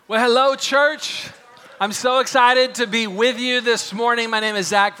Well, hello, church. I'm so excited to be with you this morning. My name is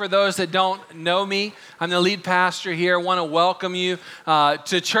Zach. For those that don't know me, I'm the lead pastor here. I want to welcome you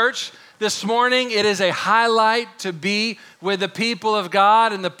to church this morning. It is a highlight to be with the people of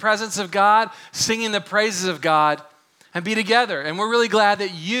God in the presence of God, singing the praises of God, and be together. And we're really glad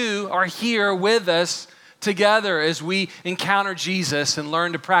that you are here with us together as we encounter Jesus and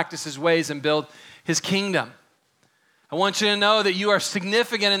learn to practice his ways and build his kingdom. I want you to know that you are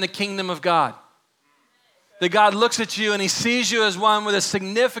significant in the kingdom of God. That God looks at you and he sees you as one with a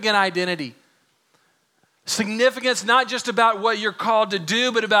significant identity. Significance not just about what you're called to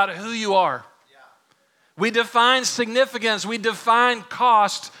do, but about who you are. We define significance, we define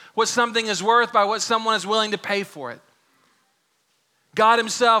cost, what something is worth by what someone is willing to pay for it. God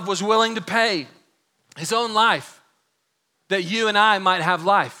himself was willing to pay his own life that you and I might have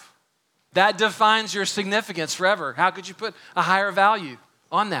life. That defines your significance forever. How could you put a higher value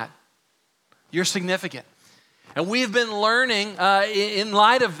on that? You're significant. And we've been learning, in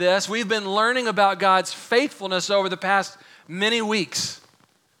light of this, we've been learning about God's faithfulness over the past many weeks.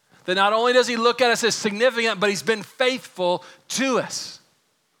 That not only does he look at us as significant, but he's been faithful to us.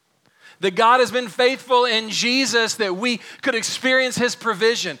 That God has been faithful in Jesus, that we could experience his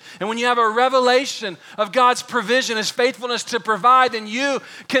provision. And when you have a revelation of God's provision, his faithfulness to provide, then you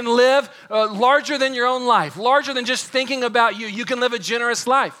can live larger than your own life, larger than just thinking about you. You can live a generous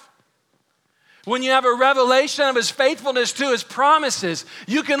life. When you have a revelation of his faithfulness to his promises,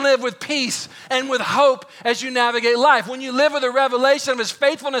 you can live with peace and with hope as you navigate life. When you live with a revelation of his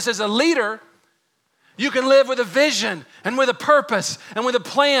faithfulness as a leader, you can live with a vision and with a purpose and with a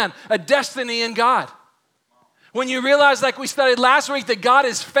plan, a destiny in God. When you realize, like we studied last week, that God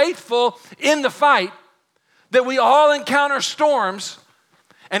is faithful in the fight, that we all encounter storms,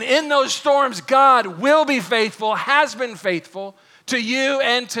 and in those storms, God will be faithful, has been faithful to you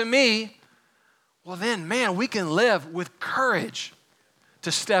and to me, well then, man, we can live with courage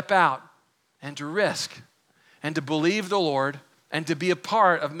to step out and to risk and to believe the Lord and to be a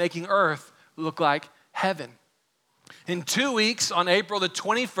part of making earth look like heaven. In 2 weeks, on April the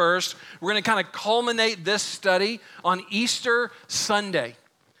 21st, we're going to kind of culminate this study on Easter Sunday.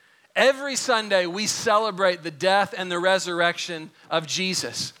 Every Sunday, we celebrate the death and the resurrection of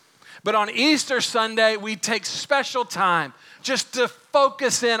Jesus. But on Easter Sunday, we take special time just to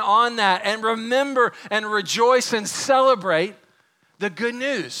focus in on that and remember and rejoice and celebrate the good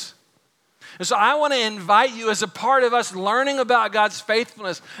news. And so I want to invite you, as a part of us learning about God's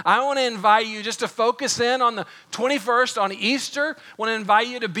faithfulness, I want to invite you just to focus in on the 21st, on Easter. I want to invite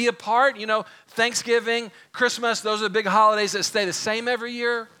you to be a part. You know, Thanksgiving, Christmas, those are the big holidays that stay the same every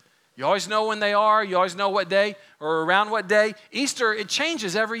year. You always know when they are. You always know what day or around what day. Easter, it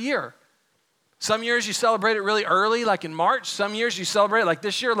changes every year. Some years you celebrate it really early, like in March. Some years you celebrate it like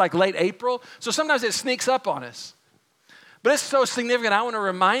this year, like late April. So sometimes it sneaks up on us. But it's so significant, I want to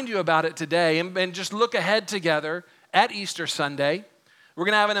remind you about it today and just look ahead together at Easter Sunday. We're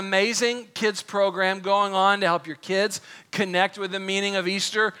going to have an amazing kids program going on to help your kids connect with the meaning of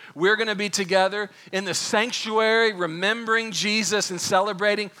Easter. We're going to be together in the sanctuary, remembering Jesus and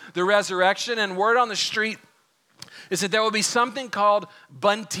celebrating the resurrection. And word on the street is that there will be something called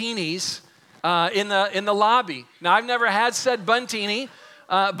buntinis in the lobby. Now, I've never had said buntini,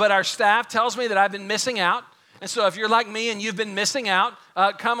 but our staff tells me that I've been missing out. And so if you're like me and you've been missing out,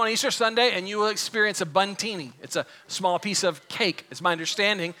 come on Easter Sunday and you will experience a buntini. It's a small piece of cake, it's my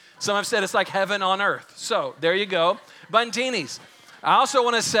understanding. Some have said it's like heaven on earth. So there you go, buntinis. I also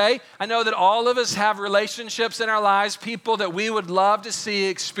want to say, I know that all of us have relationships in our lives, people that we would love to see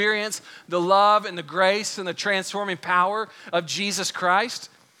experience the love and the grace and the transforming power of Jesus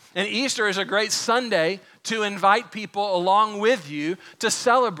Christ. And Easter is a great Sunday to invite people along with you to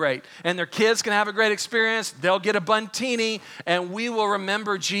celebrate. And their kids can have a great experience. They'll get a buntini, and we will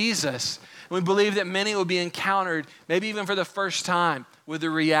remember Jesus. And we believe that many will be encountered, maybe even for the first time, with the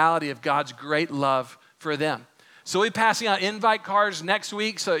reality of God's great love for them. So we'll be passing out invite cards next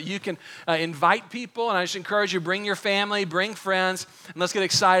week so you can invite people. And I just encourage you, bring your family, bring friends, and let's get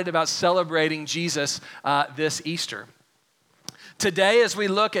excited about celebrating Jesus this Easter. Today, as we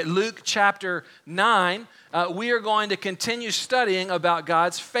look at Luke chapter 9, we are going to continue studying about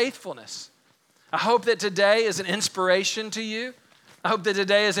God's faithfulness. I hope that today is an inspiration to you. I hope that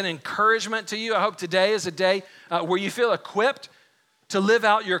today is an encouragement to you. I hope today is a day where you feel equipped to live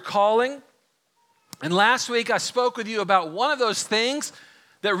out your calling. And last week, I spoke with you about one of those things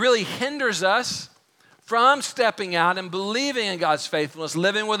that really hinders us from stepping out and believing in God's faithfulness,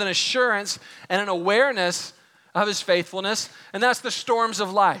 living with an assurance and an awareness of his faithfulness, and that's the storms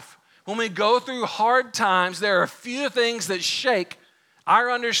of life. When we go through hard times, there are a few things that shake our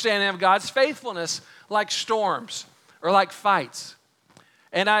understanding of God's faithfulness like storms or like fights.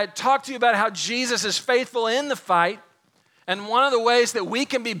 And I talked to you about how Jesus is faithful in the fight. And one of the ways that we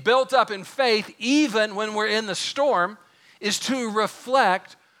can be built up in faith, even when we're in the storm, is to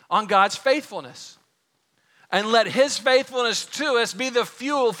reflect on God's faithfulness. And let his faithfulness to us be the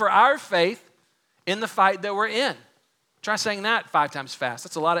fuel for our faith in the fight that we're in. Try saying that 5 times fast.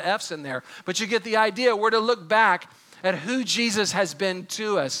 That's a lot of F's in there. But you get the idea. We're to look back at who Jesus has been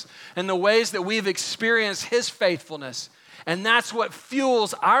to us and the ways that we've experienced his faithfulness. And that's what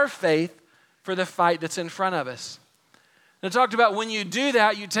fuels our faith for the fight that's in front of us. And I talked about when you do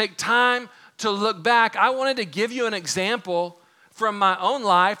that, you take time to look back. I wanted to give you an example from my own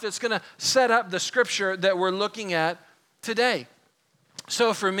life that's going to set up the scripture that we're looking at today.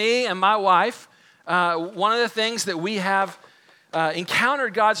 So for me and my wife, one of the things that we have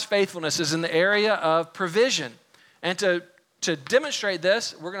encountered God's faithfulness is in the area of provision. And to demonstrate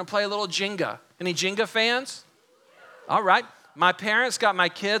this, we're going to play a little Jenga. Any Jenga fans? All right. My parents got my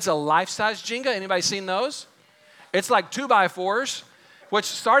kids a life-size Jenga. Anybody seen those? It's like 2x4s, which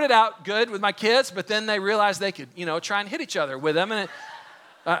started out good with my kids, but then they realized they could, try and hit each other with them. And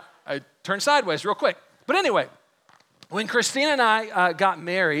I turned sideways real quick. But anyway, when Christina and I got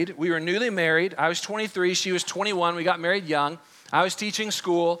married, we were newly married. I was 23, she was 21. We got married young. I was teaching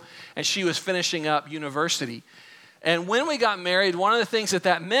school, and she was finishing up university. And when we got married, one of the things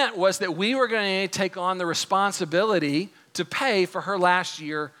that meant was that we were going to take on the responsibility to pay for her last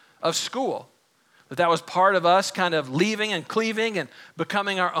year of school. That was part of us kind of leaving and cleaving and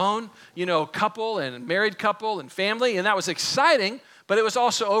becoming our own, couple and married couple and family. And that was exciting, but it was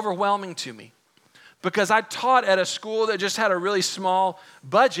also overwhelming to me because I taught at a school that just had a really small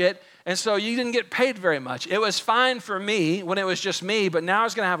budget. And so you didn't get paid very much. It was fine for me when it was just me, but now I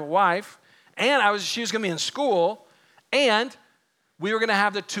was going to have a wife and she was going to be in school and we were going to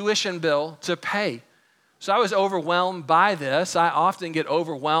have the tuition bill to pay. So I was overwhelmed by this. I often get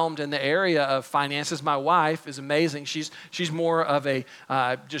overwhelmed in the area of finances. My wife is amazing. She's more of a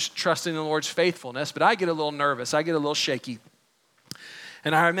just trusting in the Lord's faithfulness, but I get a little nervous. I get a little shaky.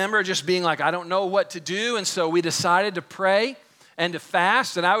 And I remember just being like, I don't know what to do. And so we decided to pray and to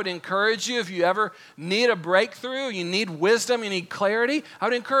fast. And I would encourage you, if you ever need a breakthrough, you need wisdom, you need clarity, I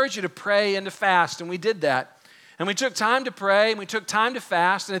would encourage you to pray and to fast. And we did that. And we took time to pray and we took time to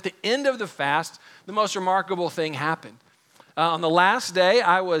fast. And at the end of the fast, the most remarkable thing happened. On the last day,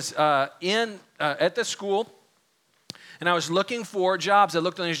 I was at the school, and I was looking for jobs. I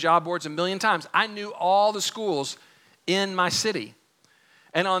looked on these job boards a million times. I knew all the schools in my city.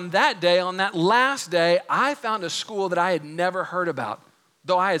 And on that day, on that last day, I found a school that I had never heard about,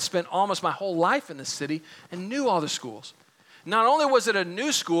 though I had spent almost my whole life in the city and knew all the schools. Not only was it a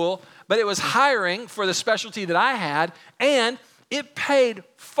new school, but it was hiring for the specialty that I had, and it paid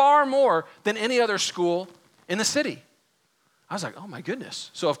far more than any other school in the city. I was like, oh my goodness.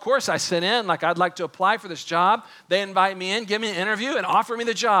 So of course I sent in, like I'd like to apply for this job. They invite me in, give me an interview, and offer me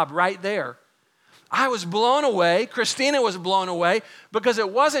the job right there. I was blown away. Christina was blown away because it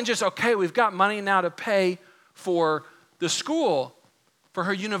wasn't just, okay, we've got money now to pay for the school, for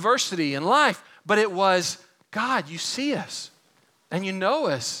her university and life, but it was, God, you see us and you know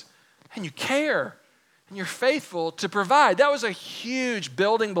us and you care. And you're faithful to provide. That was a huge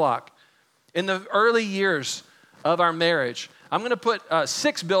building block in the early years of our marriage. I'm going to put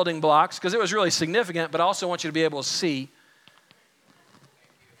 6 building blocks because it was really significant, but I also want you to be able to see.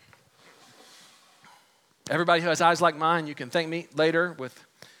 Everybody who has eyes like mine, you can thank me later with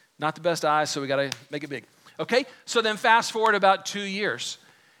not the best eyes, so we got to make it big. Okay, so then fast forward about 2 years.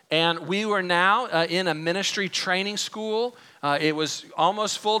 And we were now in a ministry training school. It was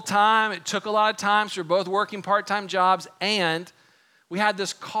almost full-time. It took a lot of time, so we were both working part-time jobs. And we had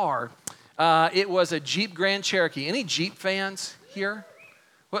this car. It was a Jeep Grand Cherokee. Any Jeep fans here?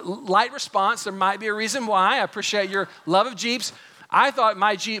 What, light response. There might be a reason why. I appreciate your love of Jeeps. I thought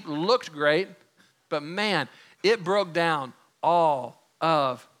my Jeep looked great, but man, it broke down all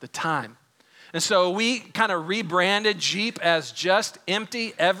of the time. And so we kind of rebranded Jeep as Just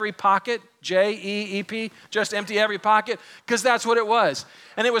Empty Every Pocket, Jeep, Just Empty Every Pocket, because that's what it was.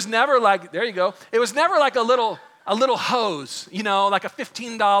 And it was never like, there you go, it was never like a little hose, like a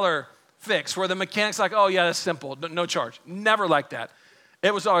 $15 fix where the mechanic's like, oh yeah, that's simple, no charge. Never like that.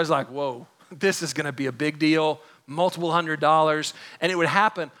 It was always like, whoa, this is gonna be a big deal, multiple $100s, and it would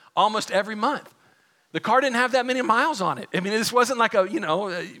happen almost every month. The car didn't have that many miles on it. I mean, this wasn't like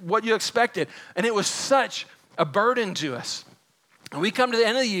what you expected. And it was such a burden to us. And we come to the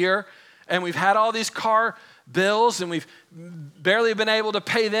end of the year, and we've had all these car bills, and we've barely been able to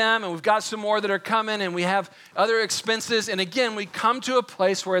pay them, and we've got some more that are coming, and we have other expenses. And again, we come to a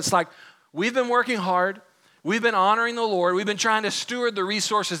place where it's like, we've been working hard. We've been honoring the Lord. We've been trying to steward the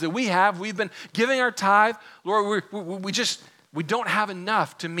resources that we have. We've been giving our tithe. Lord, we don't have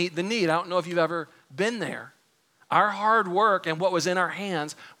enough to meet the need. I don't know if you've ever been there. Our hard work and what was in our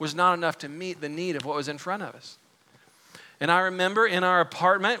hands was not enough to meet the need of what was in front of us. And I remember in our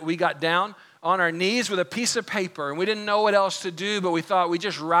apartment, we got down on our knees with a piece of paper, and we didn't know what else to do, but we thought we'd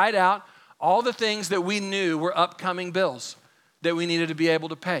just write out all the things that we knew were upcoming bills that we needed to be able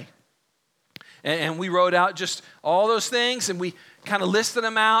to pay. And we wrote out just all those things, and we kind of listed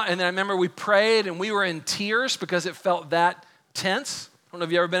them out. And then I remember we prayed, and we were in tears because it felt that tense. I don't know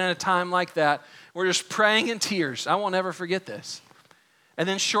if you've ever been in a time like that. We're just praying in tears. I won't ever forget this. And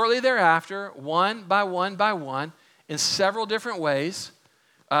then shortly thereafter, one by one, in several different ways,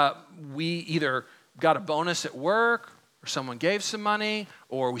 we either got a bonus at work, or someone gave some money,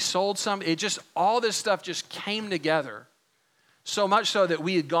 or we sold some. All this stuff just came together. So much so that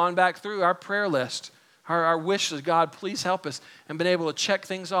we had gone back through our prayer list, our wish list, God, please help us, and been able to check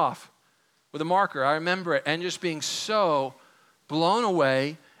things off with a marker. I remember it, and just being so blown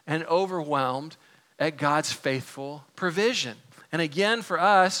away and overwhelmed at God's faithful provision. And again, for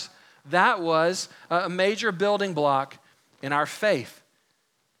us, that was a major building block in our faith.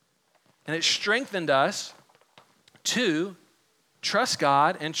 And it strengthened us to trust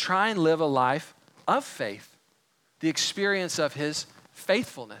God and try and live a life of faith, the experience of his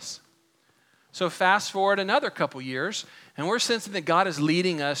faithfulness. So fast forward another couple years, and we're sensing that God is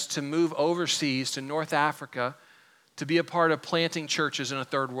leading us to move overseas to North Africa to be a part of planting churches in a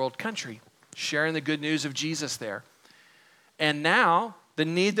third world country, sharing the good news of Jesus there. And now, the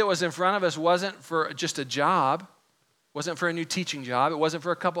need that was in front of us wasn't for just a job, wasn't for a new teaching job, it wasn't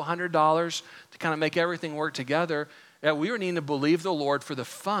for a couple $100s to kind of make everything work together. We were needing to believe the Lord for the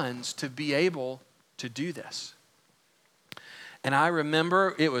funds to be able to do this. And I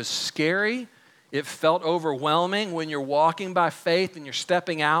remember it was scary. It felt overwhelming when you're walking by faith and you're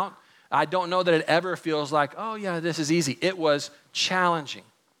stepping out. I don't know that it ever feels like, oh yeah, this is easy. It was challenging,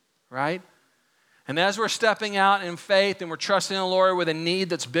 right? And as we're stepping out in faith and we're trusting the Lord with a need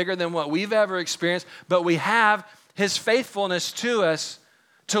that's bigger than what we've ever experienced, but we have his faithfulness to us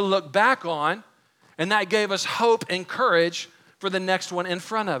to look back on, and that gave us hope and courage for the next one in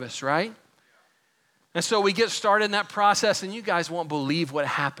front of us, right? And so we get started in that process, and you guys won't believe what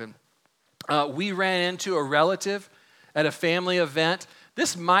happened. We ran into a relative at a family event.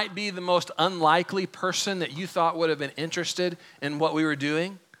 This might be the most unlikely person that you thought would have been interested in what we were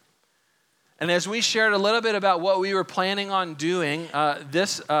doing. And as we shared a little bit about what we were planning on doing,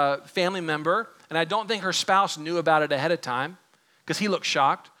 this family member, and I don't think her spouse knew about it ahead of time because he looked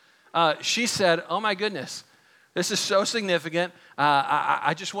shocked. She said, oh my goodness, this is so significant.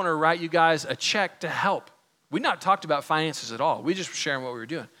 I just want to write you guys a check to help. We'd not talked about finances at all. We just were sharing what we were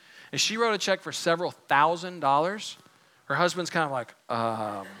doing. And she wrote a check for several $1,000s. Her husband's kind of like,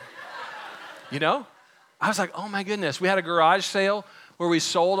 you know? I was like, oh my goodness. We had a garage sale where we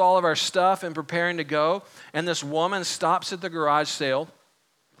sold all of our stuff and preparing to go. And this woman stops at the garage sale,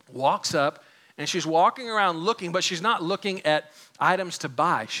 walks up, and she's walking around looking, but she's not looking at items to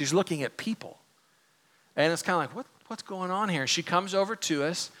buy. She's looking at people. And it's kind of like, what's going on here? She comes over to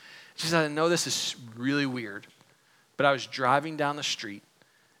us. She said, I know this is really weird, but I was driving down the street,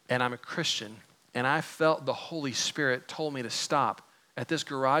 and I'm a Christian, and I felt the Holy Spirit told me to stop at this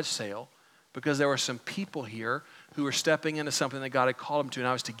garage sale because there were some people here who were stepping into something that God had called them to, and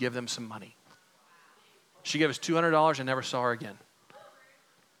I was to give them some money. She gave us $200 and never saw her again.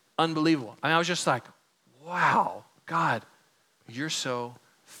 Unbelievable. I was just like, wow, God, you're so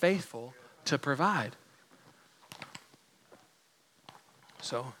faithful to provide.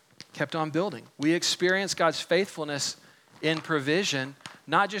 So, kept on building. We experienced God's faithfulness in provision,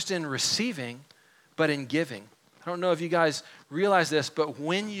 not just in receiving, but in giving. I don't know if you guys realize this, but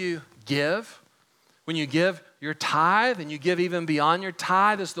when you give your tithe and you give even beyond your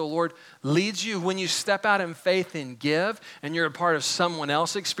tithe as the Lord leads you, when you step out in faith and give and you're a part of someone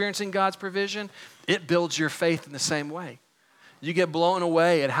else experiencing God's provision, it builds your faith in the same way. You get blown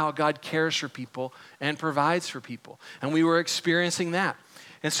away at how God cares for people and provides for people. And we were experiencing that.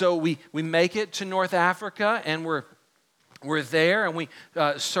 And so we make it to North Africa, and we're there, and we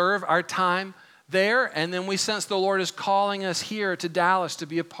serve our time there. And then we sense the Lord is calling us here to Dallas to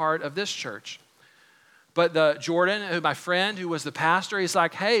be a part of this church. But Jordan, my friend who was the pastor, he's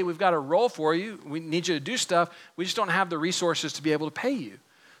like, hey, we've got a role for you. We need you to do stuff. We just don't have the resources to be able to pay you.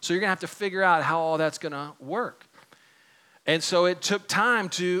 So you're going to have to figure out how all that's going to work. And so it took time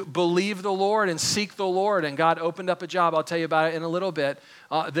to believe the Lord and seek the Lord. And God opened up a job, I'll tell you about it in a little bit,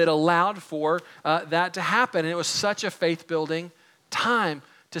 that allowed for that to happen. And it was such a faith-building time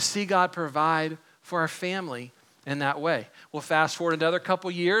to see God provide for our family in that way. We'll fast forward another couple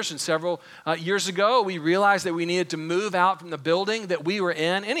years, and several years ago, we realized that we needed to move out from the building that we were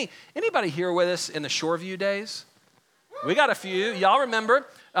in. Anybody here with us in the Shoreview days? We got a few. Y'all remember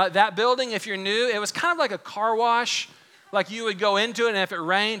that building? If you're new, it was kind of like a car wash. Like you would go into it, and if it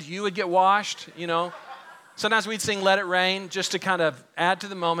rained, you would get washed, you know. Sometimes we'd sing Let It Rain just to kind of add to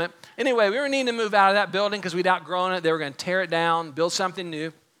the moment. Anyway, we were needing to move out of that building because we'd outgrown it. They were going to tear it down, build something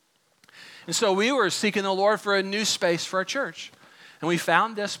new. And so we were seeking the Lord for a new space for our church. And we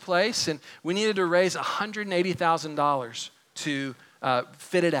found this place, and we needed to raise $180,000 to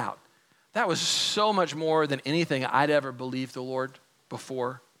fit it out. That was so much more than anything I'd ever believed the Lord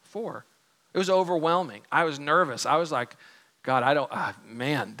before for. It was overwhelming. I was nervous. I was like, God,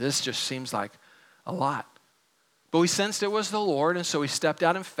 man, this just seems like a lot. But we sensed it was the Lord, and so we stepped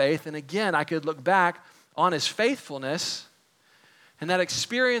out in faith. And again, I could look back on his faithfulness, and that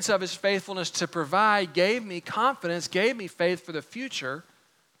experience of his faithfulness to provide gave me confidence, gave me faith for the future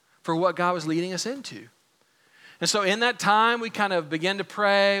for what God was leading us into. And so in that time, we kind of begin to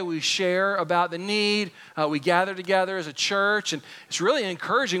pray. We share about the need. We gather together as a church, and it's really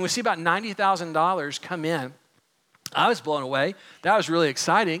encouraging. We see about $90,000 come in. I was blown away. That was really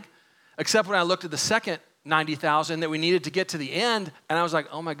exciting, except when I looked at the second $90,000 that we needed to get to the end, and I was like,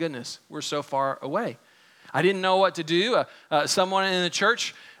 oh my goodness, we're so far away. I didn't know what to do. Someone in the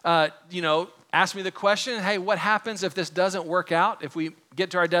church, asked me the question, hey, what happens if this doesn't work out, if we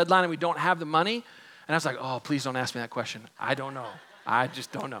get to our deadline and we don't have the money? And I was like, oh, please don't ask me that question. I don't know. I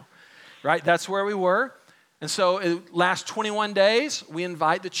just don't know. Right? That's where we were. And so it last 21 days, we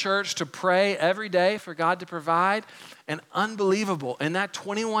invite the church to pray every day for God to provide. And unbelievable, in that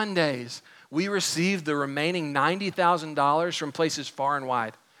 21 days, we received the remaining $90,000 from places far and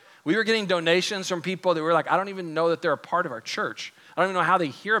wide. We were getting donations from people that were like, I don't even know that they're a part of our church. I don't even know how they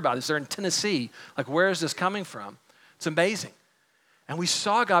hear about this. They're in Tennessee. Like, where is this coming from? It's amazing. And we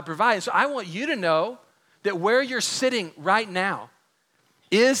saw God provide. So I want you to know that where you're sitting right now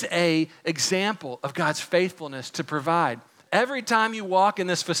is an example of God's faithfulness to provide. Every time you walk in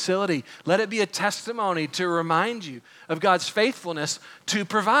this facility, let it be a testimony to remind you of God's faithfulness to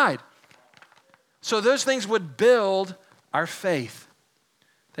provide. So those things would build our faith.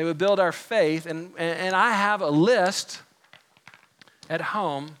 They would build our faith. And I have a list at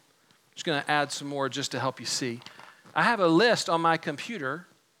home. I'm just going to add some more just to help you see. I have a list on my computer,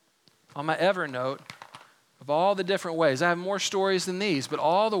 on my Evernote, of all the different ways. I have more stories than these, but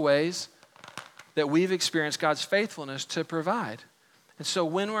all the ways that we've experienced God's faithfulness to provide. And so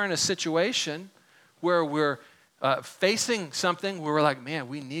when we're in a situation where we're facing something where we're like, man,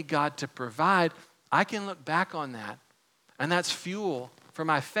 we need God to provide, I can look back on that. And that's fuel for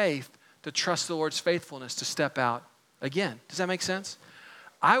my faith to trust the Lord's faithfulness to step out again. Does that make sense?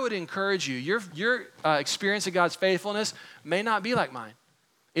 I would encourage you, your experience of God's faithfulness may not be like mine.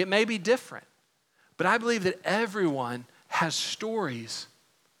 It may be different. But I believe that everyone has stories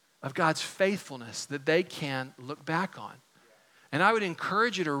of God's faithfulness that they can look back on. And I would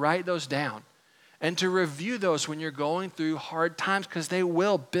encourage you to write those down and to review those when you're going through hard times, because they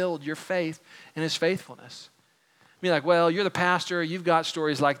will build your faith in his faithfulness. Be like, well, you're the pastor, you've got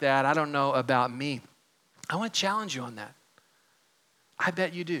stories like that, I don't know about me. I want to challenge you on that. I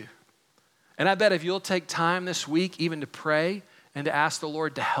bet you do. And I bet if you'll take time this week even to pray and to ask the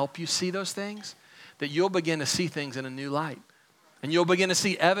Lord to help you see those things, that you'll begin to see things in a new light. And you'll begin to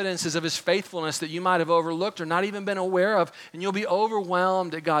see evidences of his faithfulness that you might have overlooked or not even been aware of. And you'll be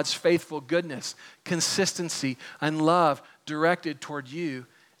overwhelmed at God's faithful goodness, consistency, and love directed toward you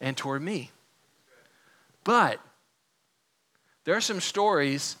and toward me. But there are some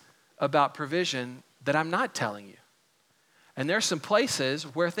stories about provision that I'm not telling you. And there's some places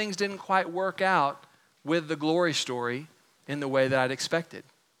where things didn't quite work out with the glory story in the way that I'd expected.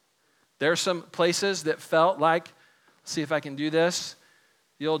 There are some places that felt like, see if I can do this,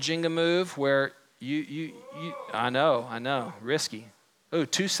 the old Jenga move where you I know, risky. Oh,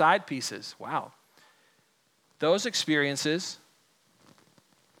 2 side pieces, wow. Those experiences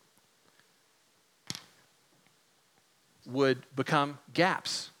would become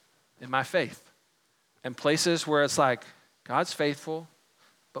gaps in my faith. And places where it's like, God's faithful,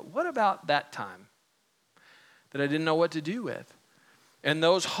 but what about that time that I didn't know what to do with? And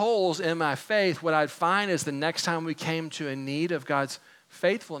those holes in my faith, what I'd find is the next time we came to a need of God's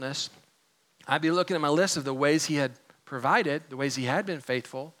faithfulness, I'd be looking at my list of the ways he had provided, the ways he had been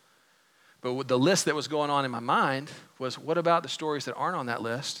faithful, But the list that was going on in my mind was, what about the stories that aren't on that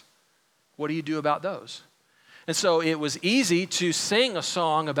list? What do you do about those? And so it was easy to sing a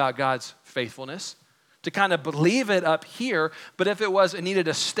song about God's faithfulness, to kind of believe it up here, but if it needed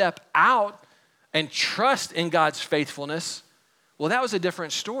to step out and trust in God's faithfulness, well, that was a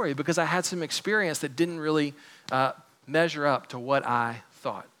different story because I had some experience that didn't really measure up to what I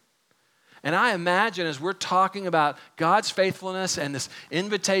thought. And I imagine as we're talking about God's faithfulness and this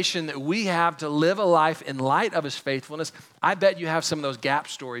invitation that we have to live a life in light of his faithfulness, I bet you have some of those gap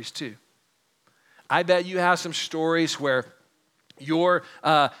stories too. I bet you have some stories where your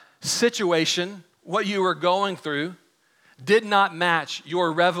situation, what you were going through, did not match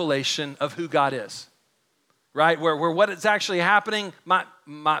your revelation of who God is, right? Where what is actually happening,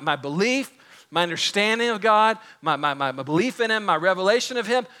 my belief, my understanding of God, my belief in him, my revelation of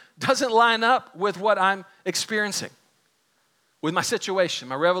him doesn't line up with what I'm experiencing, with my situation.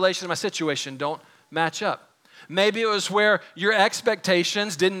 My revelation and my situation don't match up. Maybe it was where your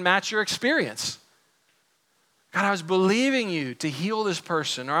expectations didn't match your experience. God, I was believing you to heal this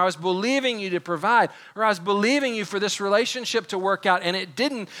person, or I was believing you to provide, or I was believing you for this relationship to work out, and it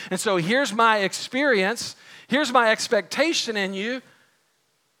didn't. And so here's my experience, here's my expectation in you,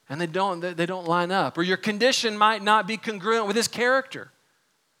 and they don't line up. Or your condition might not be congruent with his character.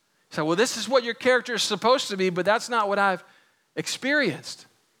 So, well, this is what your character is supposed to be, but that's not what I've experienced.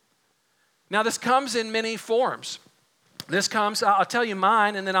 Now, this comes in many forms. This comes, I'll tell you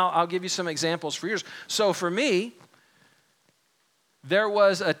mine, and then I'll give you some examples for yours. So for me, there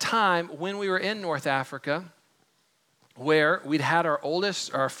was a time when we were in North Africa where we'd had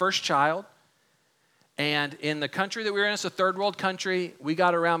our first child, and in the country that we were in, it's a third world country, we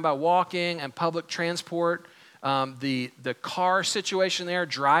got around by walking and public transport. The car situation there,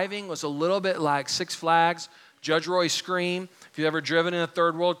 driving, was a little bit like Six Flags, Judge Roy's Scream. If you've ever driven in a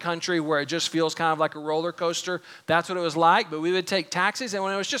third world country where it just feels kind of like a roller coaster, that's what it was like. But we would take taxis, and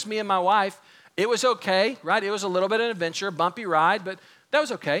when it was just me and my wife, it was okay, right? It was a little bit of an adventure, bumpy ride, but that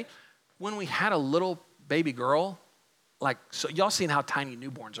was okay. When we had a little baby girl, so y'all seen how tiny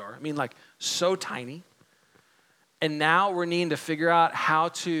newborns are. I mean, so tiny. And now we're needing to figure out how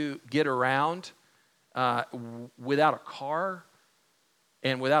to get around without a car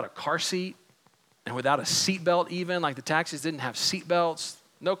and without a car seat. And without a seatbelt even, the taxis didn't have seatbelts,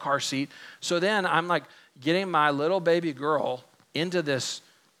 no car seat. So then I'm getting my little baby girl into this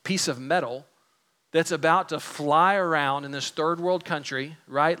piece of metal that's about to fly around in this third world country,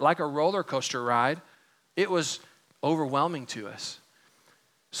 right? Like a roller coaster ride. It was overwhelming to us.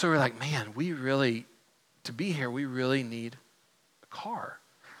 So we're like, man, to be here, we really need a car.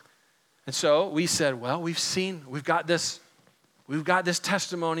 And so we said, well, we've got this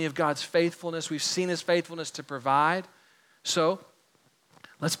testimony of God's faithfulness. We've seen his faithfulness to provide. So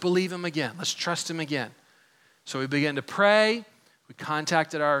let's believe him again. Let's trust him again. So we began to pray. We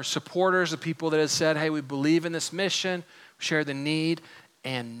contacted our supporters, the people that had said, hey, we believe in this mission. We shared the need,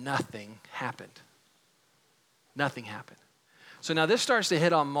 and nothing happened. Nothing happened. So now this starts to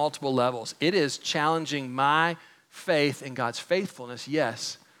hit on multiple levels. It is challenging my faith in God's faithfulness,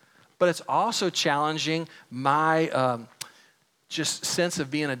 yes, but it's also challenging my just sense of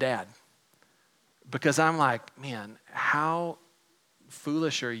being a dad. Because I'm like, man, how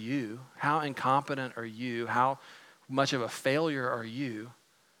foolish are you? How incompetent are you? How much of a failure are you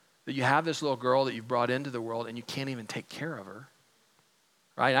that you have this little girl that you've brought into the world and you can't even take care of her?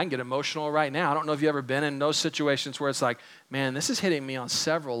 Right? I can get emotional right now. I don't know if you've ever been in those situations where it's like, man, this is hitting me on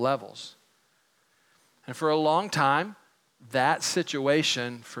several levels. And for a long time, that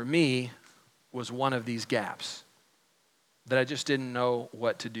situation for me was one of these gaps that I just didn't know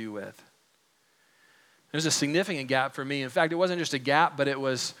what to do with. There's a significant gap for me. In fact, it wasn't just a gap, but it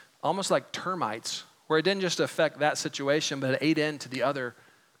was almost like termites, where it didn't just affect that situation, but it ate into the other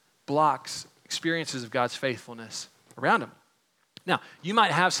blocks, experiences of God's faithfulness around him. Now, you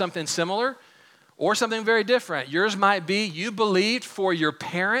might have something similar or something very different. Yours might be you believed for your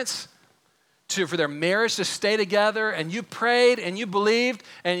parents for their marriage to stay together, and you prayed and you believed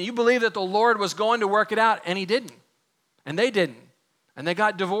that the Lord was going to work it out, and he didn't. And they didn't. And they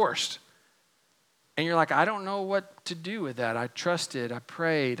got divorced. And you're like, I don't know what to do with that. I trusted, I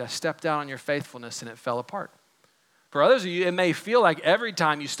prayed, I stepped out on your faithfulness, and it fell apart. For others of you, it may feel like every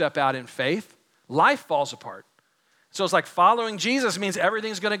time you step out in faith, life falls apart. So it's like following Jesus means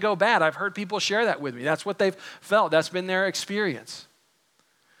everything's going to go bad. I've heard people share that with me. That's what they've felt. That's been their experience.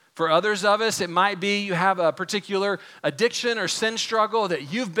 For others of us, it might be you have a particular addiction or sin struggle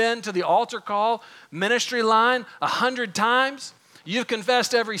that you've been to the altar call ministry line 100 times. You've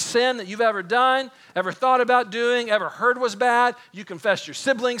confessed every sin that you've ever done, ever thought about doing, ever heard was bad. You confessed your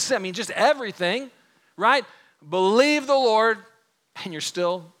siblings' sin. I mean, just everything, right? Believe the Lord, and you're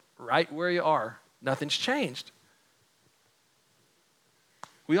still right where you are. Nothing's changed.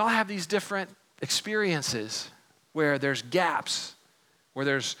 We all have these different experiences where there's gaps, where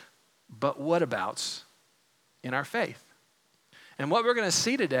there's but whatabouts in our faith. And what we're going to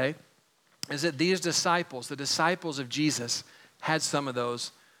see today is that these disciples, the disciples of Jesus, had some of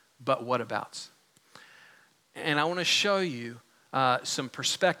those but whatabouts. And I want to show you some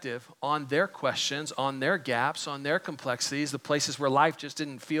perspective on their questions, on their gaps, on their complexities, the places where life just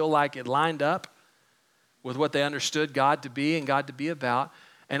didn't feel like it lined up with what they understood God to be and God to be about.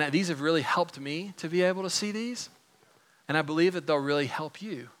 And these have really helped me to be able to see these. And I believe that they'll really help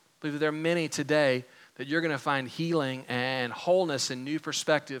you. I believe that there are many today that you're going to find healing and wholeness and new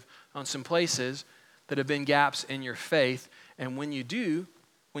perspective on some places that have been gaps in your faith. And when you do,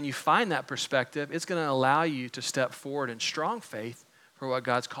 when you find that perspective, it's going to allow you to step forward in strong faith for what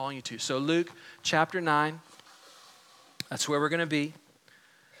God's calling you to. So Luke chapter 9, that's where we're going to be.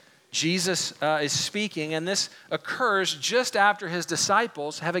 Jesus is speaking, and this occurs just after his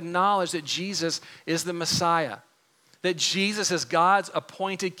disciples have acknowledged that Jesus is the Messiah, that Jesus is God's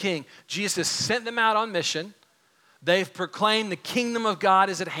appointed king. Jesus has sent them out on mission. They've proclaimed the kingdom of God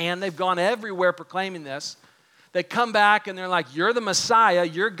is at hand. They've gone everywhere proclaiming this. They come back and they're like, you're the Messiah.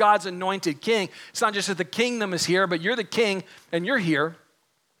 You're God's anointed king. It's not just that the kingdom is here, but you're the king and you're here.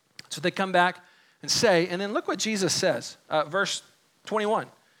 So they come back and say, and then look what Jesus says, verse 21.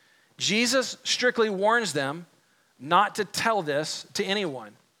 Jesus strictly warns them not to tell this to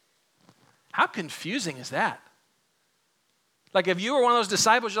anyone. How confusing is that? Like if you were one of those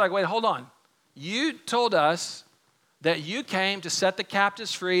disciples, you're like, wait, hold on. You told us that you came to set the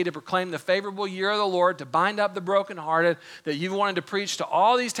captives free, to proclaim the favorable year of the Lord, to bind up the brokenhearted, that you wanted to preach to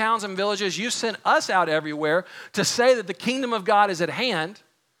all these towns and villages. You sent us out everywhere to say that the kingdom of God is at hand,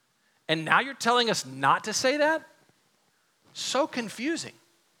 and now you're telling us not to say that? So confusing,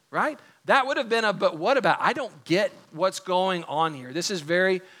 right? That would have been a, but what about? I don't get what's going on here. This is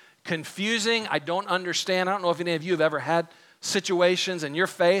very confusing. I don't understand. I don't know if any of you have ever had situations in your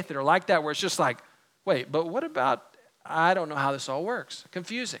faith that are like that, where it's just like, wait, but what about? I don't know how this all works.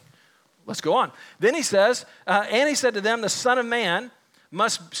 Confusing. Let's go on. Then he says, and he said to them, the Son of Man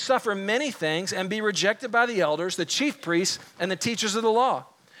must suffer many things and be rejected by the elders, the chief priests, and the teachers of the law.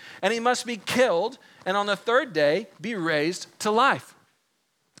 And he must be killed, and on the third day be raised to life.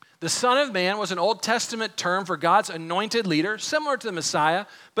 The Son of Man was an Old Testament term for God's anointed leader, similar to the Messiah,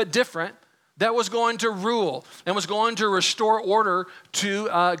 but different, that was going to rule and was going to restore order to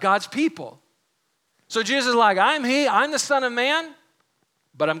God's people. So Jesus is like, I'm the Son of Man,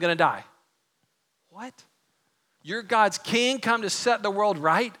 but I'm going to die. What? You're God's king, come to set the world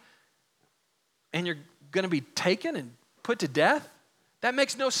right, and you're going to be taken and put to death? That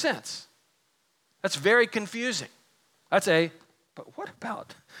makes no sense. That's very confusing. But what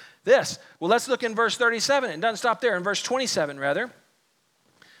about this? Well, let's look in verse 37. It doesn't stop there. In verse 27, rather.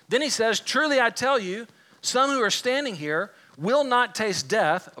 Then he says, truly I tell you, some who are standing here will not taste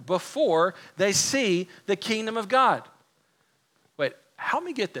death before they see the kingdom of God. Wait, help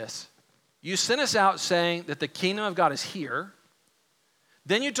me get this. You sent us out saying that the kingdom of God is here.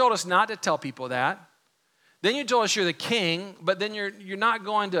 Then you told us not to tell people that. Then you told us you're the king, but then you're not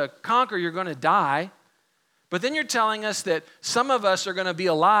going to conquer, you're going to die. But then you're telling us that some of us are going to be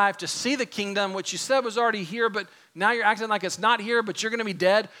alive to see the kingdom, which you said was already here, but now you're acting like it's not here, but you're going to be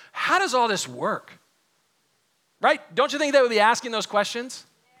dead. How does all this work? Right? Don't you think they would be asking those questions?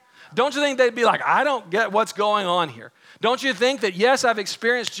 Don't you think they'd be like, I don't get what's going on here? Don't you think that, yes, I've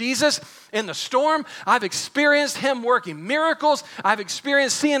experienced Jesus in the storm. I've experienced him working miracles. I've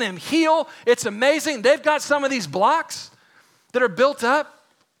experienced seeing him heal. It's amazing. They've got some of these blocks that are built up.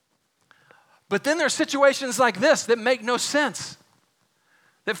 But then there's situations like this that make no sense,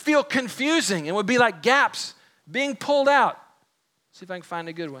 that feel confusing and would be like gaps being pulled out. See if I can find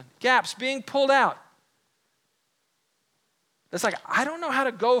a good one. Gaps being pulled out. It's like, I don't know how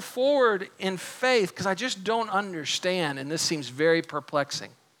to go forward in faith because I just don't understand, and this seems very perplexing.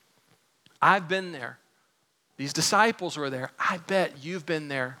 I've been there. These disciples were there. I bet you've been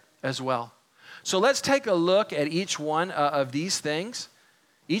there as well. So let's take a look at each one of these things,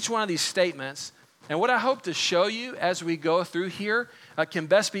 each one of these statements, and what I hope to show you as we go through here can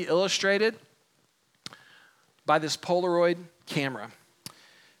best be illustrated by this Polaroid camera.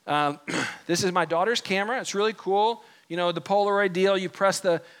 This is my daughter's camera. It's really cool. You know, the Polaroid deal, you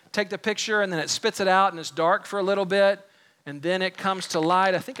take the picture and then it spits it out and it's dark for a little bit and then it comes to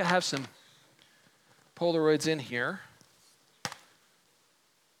light. I think I have some Polaroids in here.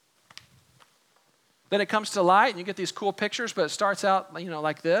 Then it comes to light and you get these cool pictures, but it starts out,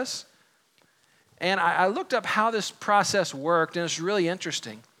 like this. And I looked up how this process worked, and it's really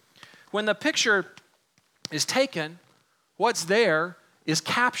interesting. When the picture is taken, what's there is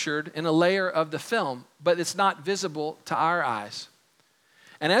captured in a layer of the film, but it's not visible to our eyes.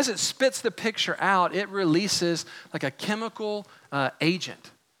 And as it spits the picture out, it releases like a chemical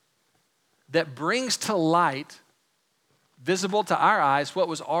agent that brings to light, visible to our eyes, what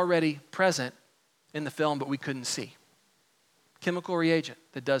was already present in the film, but we couldn't see. Chemical reagent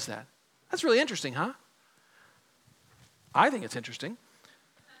that does that. That's really interesting, huh? I think it's interesting.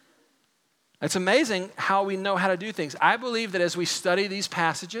 It's amazing how we know how to do things. I believe that as we study these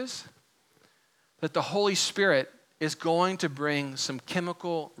passages, that the Holy Spirit is going to bring some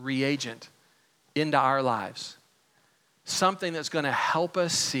chemical reagent into our lives. Something that's going to help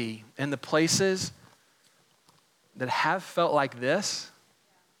us see in the places that have felt like this,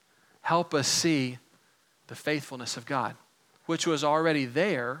 help us see the faithfulness of God, which was already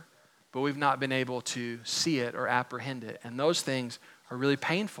there, but we've not been able to see it or apprehend it. And those things are really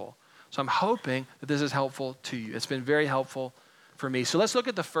painful. So I'm hoping that this is helpful to you. It's been very helpful for me. So let's look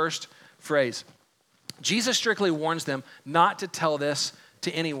at the first phrase. Jesus strictly warns them not to tell this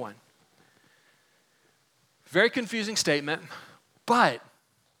to anyone. Very confusing statement, but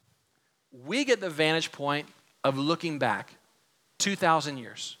we get the vantage point of looking back 2,000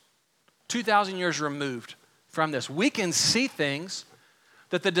 years. 2,000 years removed from this. We can see things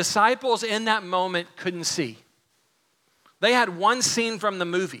that the disciples in that moment couldn't see. They had one scene from the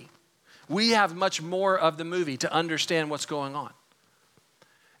movie. We have much more of the movie to understand what's going on.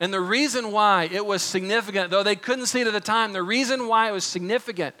 And the reason why it was significant, though they couldn't see it at the time, the reason why it was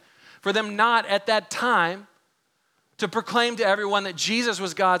significant for them not at that time to proclaim to everyone that Jesus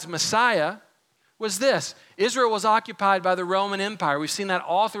was God's Messiah was this. Israel was occupied by the Roman Empire. We've seen that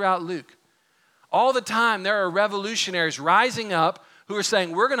all throughout Luke. All the time there are revolutionaries rising up who are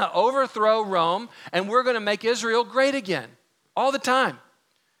saying, we're going to overthrow Rome and we're going to make Israel great again. All the time.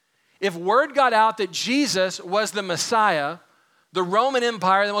 If word got out that Jesus was the Messiah, the Roman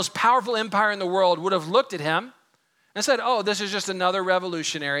Empire, the most powerful empire in the world, would have looked at him and said, oh, this is just another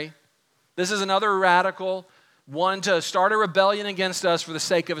revolutionary. This is another radical one to start a rebellion against us for the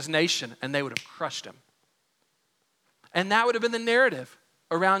sake of his nation. And they would have crushed him. And that would have been the narrative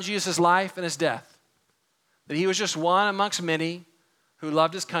around Jesus' life and his death. That he was just one amongst many who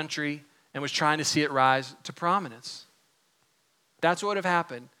loved his country and was trying to see it rise to prominence. That's what would have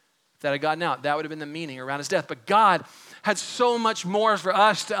happened if that had gotten out. That would have been the meaning around his death. But God had so much more for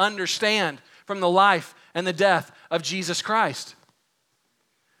us to understand from the life and the death of Jesus Christ.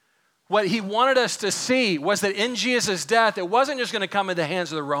 What he wanted us to see was that in Jesus' death, it wasn't just going to come in the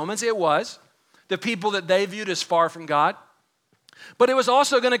hands of the Romans. It was the people that they viewed as far from God. But it was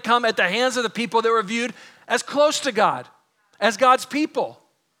also going to come at the hands of the people that were viewed as close to God, as God's people.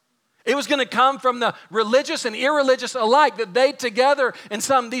 It was going to come from the religious and irreligious alike, that they together,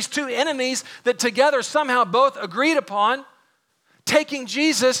 these two enemies that together somehow both agreed upon taking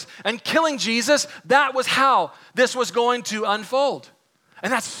Jesus and killing Jesus. That was how this was going to unfold.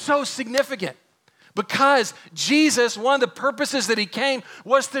 And that's so significant because Jesus, one of the purposes that he came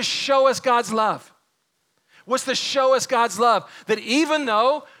was to show us God's love. Was to show us God's love. That even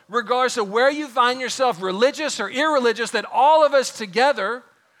though, regardless of where you find yourself, religious or irreligious, that all of us together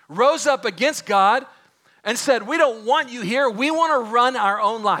rose up against God and said, we don't want you here. We want to run our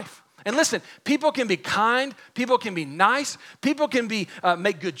own life. And listen, people can be kind. People can be nice. People can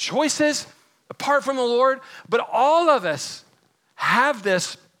make good choices apart from the Lord. But all of us have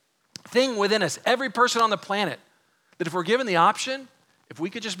this thing within us, every person on the planet, that if we're given the option, if we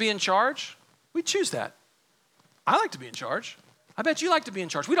could just be in charge, we'd choose that. I like to be in charge. I bet you like to be in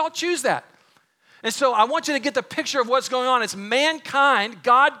charge. We'd all choose that. And so I want you to get the picture of what's going on. It's mankind.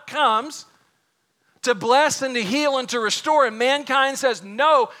 God comes to bless and to heal and to restore. And mankind says,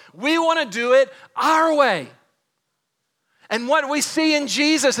 no, we want to do it our way. And what we see in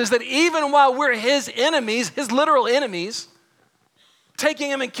Jesus is that even while we're his enemies, his literal enemies,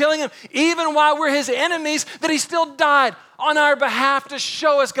 taking him and killing him, even while we're his enemies, that he still died on our behalf to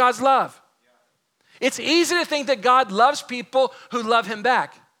show us God's love. It's easy to think that God loves people who love him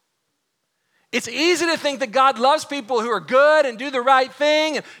back. It's easy to think that God loves people who are good and do the right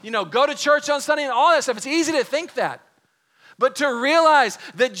thing and, go to church on Sunday and all that stuff. It's easy to think that. But to realize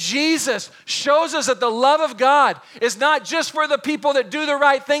that Jesus shows us that the love of God is not just for the people that do the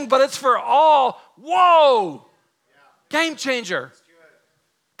right thing, but it's for all. Whoa! Game changer.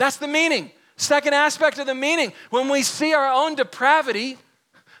 That's the meaning. Second aspect of the meaning. When we see our own depravity,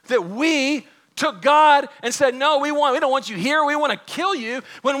 that we took God and said, no, we don't want you here. We want to kill you.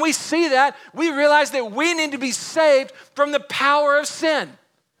 When we see that, we realize that we need to be saved from the power of sin.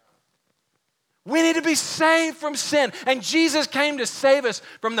 We need to be saved from sin. And Jesus came to save us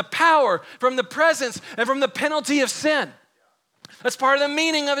from the power, from the presence, and from the penalty of sin. That's part of the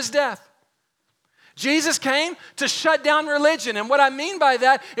meaning of his death. Jesus came to shut down religion. And what I mean by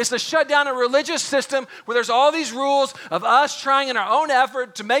that is to shut down a religious system where there's all these rules of us trying in our own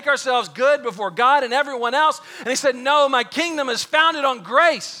effort to make ourselves good before God and everyone else. And he said, no, my kingdom is founded on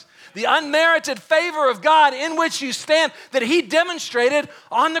grace, the unmerited favor of God in which you stand that he demonstrated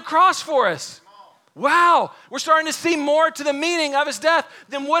on the cross for us. Wow, we're starting to see more to the meaning of his death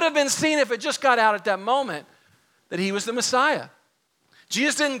than would have been seen if it just got out at that moment that he was the Messiah.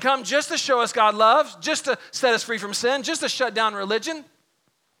 Jesus didn't come just to show us God loves, just to set us free from sin, just to shut down religion,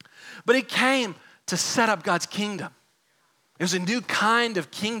 but he came to set up God's kingdom. It was a new kind of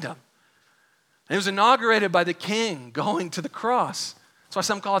kingdom. It was inaugurated by the king going to the cross. That's why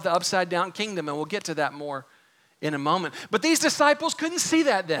some call it the upside down kingdom, and we'll get to that more in a moment. But these disciples couldn't see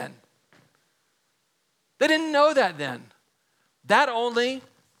that then. They didn't know that then. That only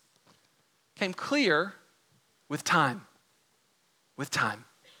came clear with time. With time.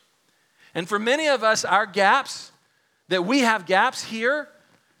 And for many of us, our gaps, that we have gaps here,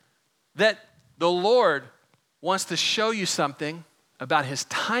 that the Lord wants to show you something about his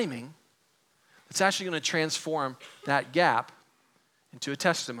timing that's actually going to transform that gap into a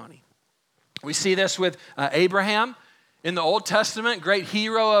testimony. We see this with Abraham. In the Old Testament, great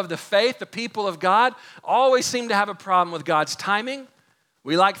hero of the faith, the people of God always seem to have a problem with God's timing.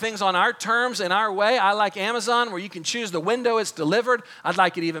 We like things on our terms and our way. I like Amazon where you can choose the window it's delivered. I'd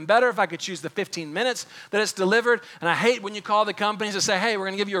like it even better if I could choose the 15 minutes that it's delivered. And I hate when you call the companies and say, hey, we're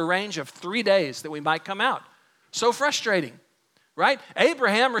going to give you a range of 3 days that we might come out. So frustrating, right?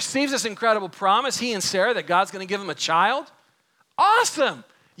 Abraham receives this incredible promise, he and Sarah, that God's going to give him a child. Awesome.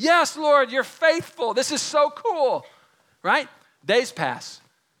 Yes, Lord, you're faithful. This is so cool. Right? Days pass,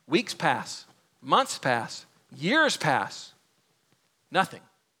 weeks pass, months pass, years pass, nothing.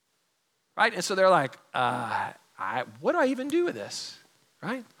 Right? And so they're like, what do I even do with this?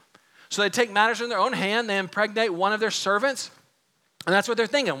 Right? So they take matters in their own hand, they impregnate one of their servants, and that's what they're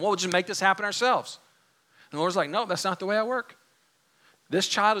thinking. Well, we'll just make this happen ourselves. And the Lord's like, no, that's not the way I work. This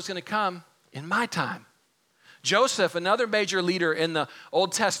child is going to come in my time. Joseph, another major leader in the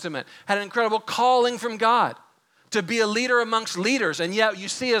Old Testament, had an incredible calling from God to be a leader amongst leaders. And yet you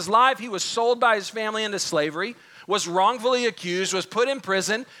see his life, he was sold by his family into slavery, was wrongfully accused, was put in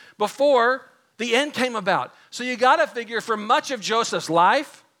prison before the end came about. So you got to figure for much of Joseph's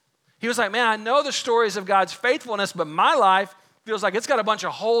life, he was like, man, I know the stories of God's faithfulness, but my life feels like it's got a bunch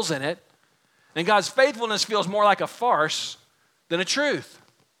of holes in it. And God's faithfulness feels more like a farce than a truth,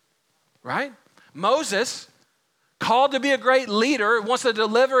 right? Moses, called to be a great leader, wants to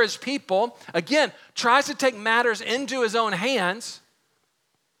deliver his people, again, tries to take matters into his own hands,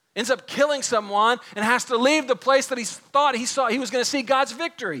 ends up killing someone, and has to leave the place that he thought he was going to see God's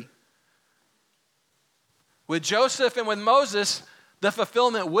victory. With Joseph and with Moses, the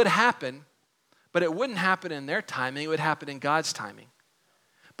fulfillment would happen, but it wouldn't happen in their timing, it would happen in God's timing.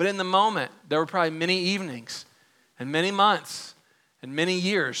 But in the moment, there were probably many evenings and many months and many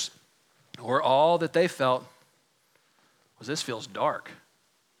years where all that they felt was, this feels dark.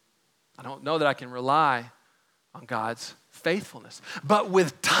 I don't know that I can rely on God's faithfulness. But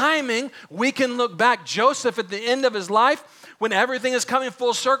with timing, we can look back. Joseph, at the end of his life, when everything is coming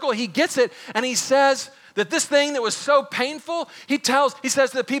full circle, he gets it, and he says that this thing that was so painful, he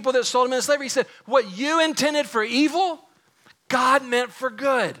says to the people that sold him into slavery, he said, what you intended for evil, God meant for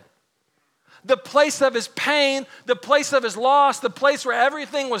good. The place of his pain, the place of his loss, the place where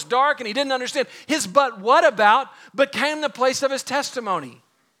everything was dark and he didn't understand, his but what about became the place of his testimony.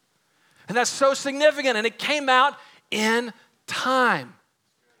 And that's so significant, and it came out in time.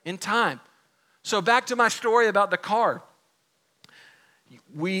 In time. So back to my story about the car.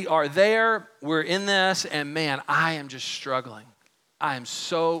 We are there, we're in this, and man, I am just struggling. I am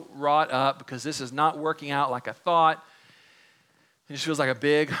so wrought up because this is not working out like I thought. It just feels like a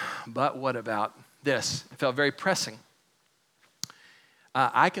big, but what about this? It felt very pressing.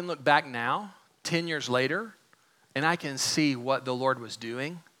 I can look back now, 10 years later, and I can see what the Lord was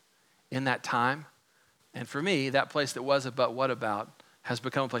doing in that time. And for me, that place that was a but what about has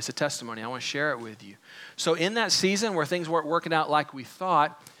become a place of testimony. I want to share it with you. So in that season where things weren't working out like we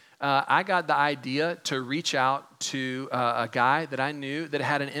thought, I got the idea to reach out to a guy that I knew that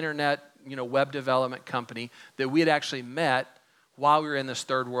had an internet, web development company that we had actually met while we were in this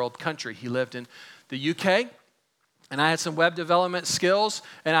third world country. He lived in the UK, And I had some web development skills,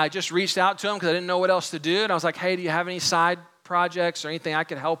 and I just reached out to him because I didn't know what else to do. And I was like, hey, do you have any side projects or anything I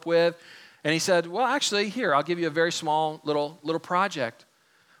could help with? And he said, well, actually, here, I'll give you a very small little project.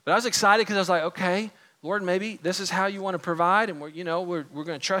 But I was excited because I was like, okay, Lord, maybe this is how you want to provide, and we're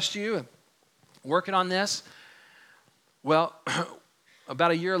going to trust you and working on this. Well,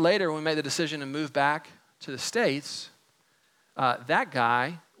 about a year later, when we made the decision to move back to the States, that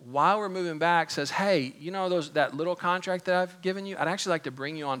guy, while we're moving back, says, hey, that little contract that I've given you, I'd actually like to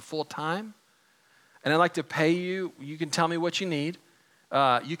bring you on full time, and I'd like to pay you. You can tell me what you need.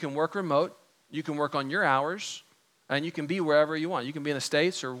 You can work remote. You can work on your hours, and you can be wherever you want. You can be in the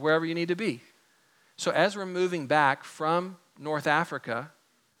States or wherever you need to be. So as we're moving back from North Africa,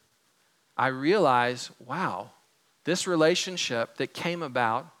 I realize, wow, this relationship that came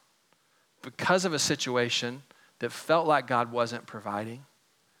about because of a situation that felt like God wasn't providing,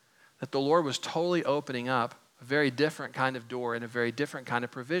 that the Lord was totally opening up a very different kind of door and a very different kind of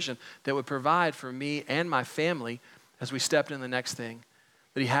provision that would provide for me and my family as we stepped in the next thing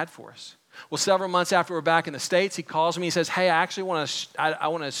that he had for us. Well, several months after we're back in the States, he calls me. He says, hey, I actually want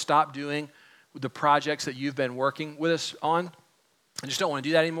to stop doing the projects that you've been working with us on. I just don't want to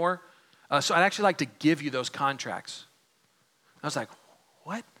do that anymore. So I'd actually like to give you those contracts. I was like,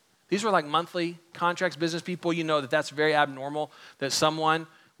 what? These were like monthly contracts. Business people, that's very abnormal that someone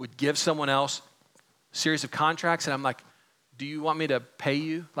would give someone else a series of contracts. And I'm like, do you want me to pay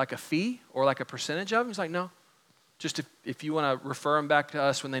you like a fee or like a percentage of them? He's like, no. Just if you want to refer them back to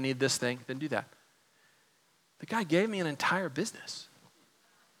us when they need this thing, then do that. The guy gave me an entire business.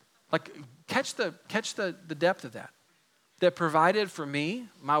 Like, catch the depth of that. That provided for me,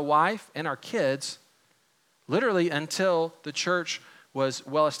 my wife, and our kids, literally until the church was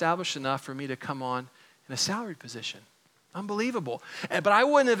well established enough for me to come on in a salaried position. Unbelievable. But I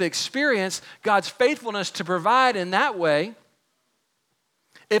wouldn't have experienced God's faithfulness to provide in that way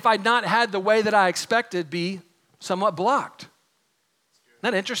if I'd not had the way that I expected be somewhat blocked.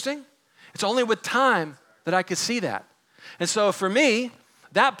 Isn't that interesting? It's only with time that I could see that. And so for me,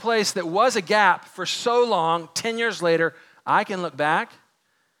 that place that was a gap for so long, 10 years later, I can look back,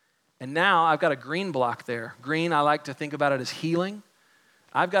 and now I've got a green block there. Green, I like to think about it as healing.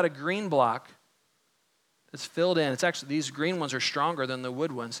 I've got a green block that's filled in. It's actually, these green ones are stronger than the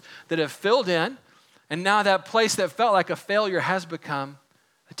wood ones that have filled in, and now that place that felt like a failure has become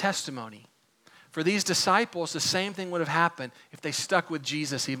a testimony. For these disciples, the same thing would have happened if they stuck with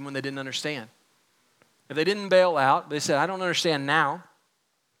Jesus even when they didn't understand. If they didn't bail out, they said, I don't understand now,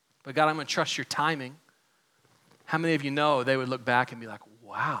 but God, I'm going to trust your timing. How many of you know they would look back and be like,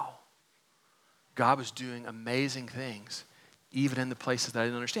 wow, God was doing amazing things even in the places that I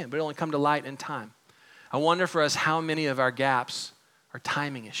didn't understand, but it only come to light in time. I wonder for us how many of our gaps are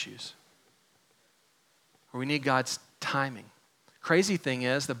timing issues, where we need God's timing. Crazy thing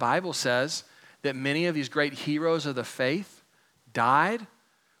is, the Bible says that many of these great heroes of the faith died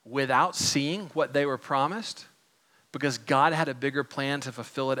without seeing what they were promised because God had a bigger plan to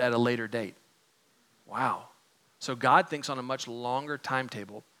fulfill it at a later date. Wow. So God thinks on a much longer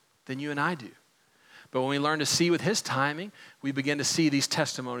timetable than you and I do. But when we learn to see with his timing, we begin to see these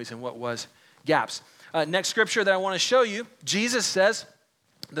testimonies and what was gaps. Next scripture that I want to show you, Jesus says,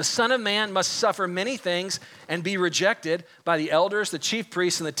 the Son of Man must suffer many things and be rejected by the elders, the chief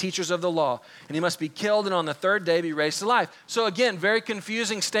priests, and the teachers of the law. And he must be killed and on the third day be raised to life. So again, very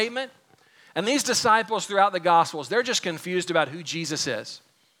confusing statement. And these disciples throughout the Gospels, they're just confused about who Jesus is,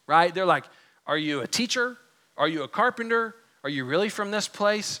 right? They're like, are you a teacher? Are you a carpenter? Are you really from this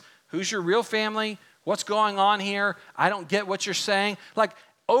place? Who's your real family? What's going on here? I don't get what you're saying. Like,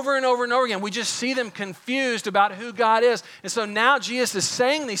 over and over and over again, we just see them confused about who God is. And so now Jesus is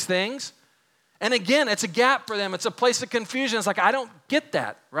saying these things. And again, it's a gap for them. It's a place of confusion. It's like, I don't get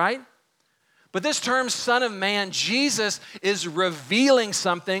that, right? But this term, Son of Man, Jesus is revealing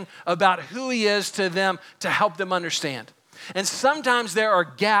something about who he is to them to help them understand. And sometimes there are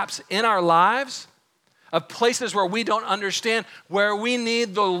gaps in our lives of places where we don't understand, where we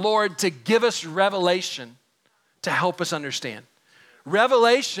need the Lord to give us revelation to help us understand.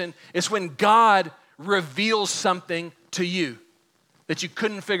 Revelation is when God reveals something to you that you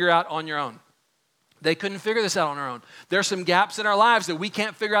couldn't figure out on your own. They couldn't figure this out on their own. There are some gaps in our lives that we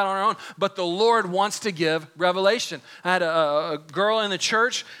can't figure out on our own, but the Lord wants to give revelation. I had a girl in the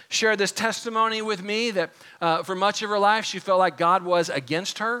church share this testimony with me that for much of her life, she felt like God was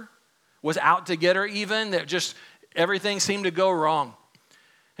against her, was out to get her even, that just everything seemed to go wrong.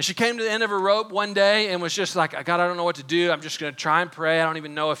 And she came to the end of her rope one day and was just like, God, I don't know what to do. I'm just going to try and pray. I don't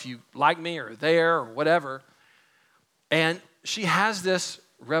even know if you like me or there or whatever. And she has this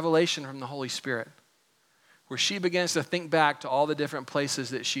revelation from the Holy Spirit where she begins to think back to all the different places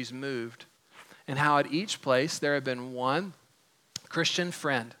that she's moved and how at each place there had been one Christian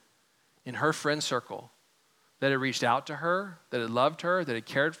friend in her friend circle that had reached out to her, that had loved her, that had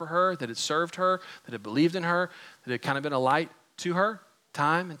cared for her, that had served her, that had believed in her, that had kind of been a light to her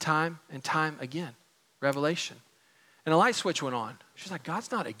time and time and time again. Revelation. And a light switch went on. She's like,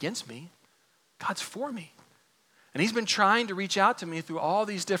 God's not against me. God's for me. And he's been trying to reach out to me through all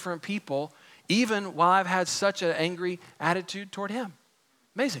these different people, even while I've had such an angry attitude toward him.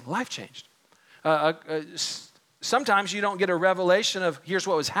 Amazing. Life changed. Sometimes you don't get a revelation of here's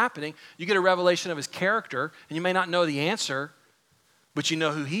what was happening. You get a revelation of his character, and you may not know the answer, but you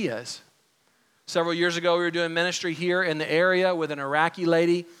know who he is. Several years ago, we were doing ministry here in the area with an Iraqi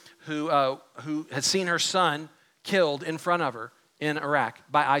lady who had seen her son killed in front of her in Iraq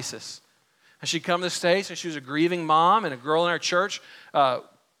by ISIS. And she'd come to the States, and she was a grieving mom, and a girl in our church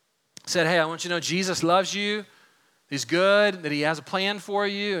said, hey, I want you to know Jesus loves you. He's good, that he has a plan for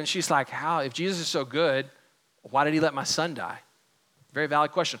you. And she's like, how? If Jesus is so good, why did he let my son die? Very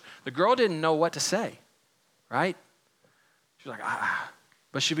valid question. The girl didn't know what to say, right? She was like,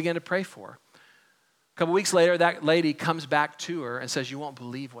 But she began to pray for her. A couple weeks later, that lady comes back to her and says, you won't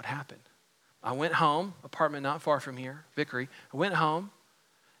believe what happened. I went home, apartment not far from here, Vickery. I went home,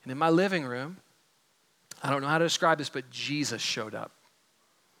 and in my living room, I don't know how to describe this, but Jesus showed up.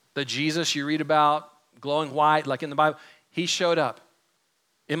 The Jesus you read about, glowing white, like in the Bible, he showed up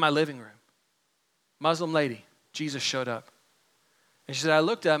in my living room. Muslim lady, Jesus showed up. And she said, I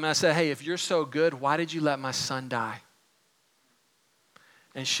looked at him and I said, hey, if you're so good, why did you let my son die?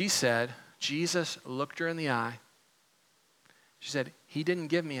 And she said, Jesus looked her in the eye. She said, he didn't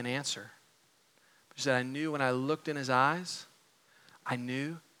give me an answer. She said, I knew when I looked in his eyes, I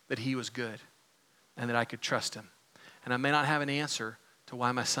knew that he was good and that I could trust him. And I may not have an answer to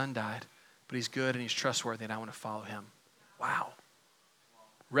why my son died, but he's good and he's trustworthy and I want to follow him. Wow.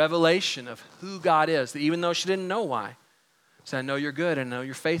 Revelation of who God is, that even though she didn't know why. She said, I know you're good and I know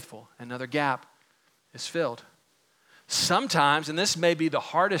you're faithful. Another gap is filled. Sometimes, and this may be the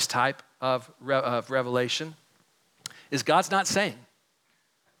hardest type of revelation, is God's not saying.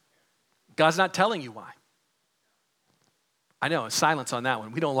 God's not telling you why. I know, silence on that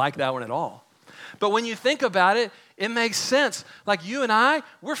one. We don't like that one at all. But when you think about it, it makes sense. Like you and I,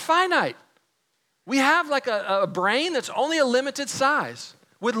 we're finite. We have like a brain that's only a limited size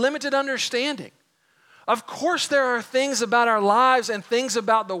with limited understanding. Of course, there are things about our lives and things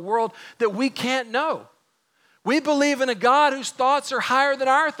about the world that we can't know. We believe in a God whose thoughts are higher than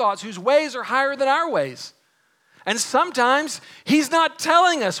our thoughts, whose ways are higher than our ways. And sometimes he's not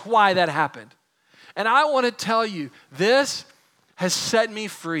telling us why that happened. And I want to tell you, this has set me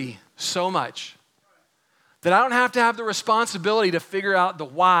free so much that I don't have to have the responsibility to figure out the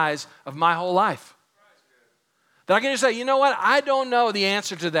whys of my whole life. That I can just say, you know what? I don't know the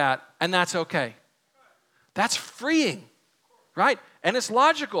answer to that, and that's okay. That's freeing, right? And it's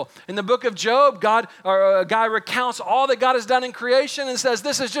logical. In the book of Job, a guy recounts all that God has done in creation and says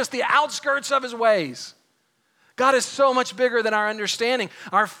this is just the outskirts of his ways. God is so much bigger than our understanding.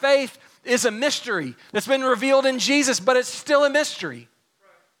 Our faith is a mystery that's been revealed in Jesus, but it's still a mystery.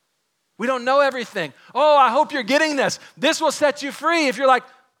 We don't know everything. Oh, I hope you're getting this. This will set you free if you're like,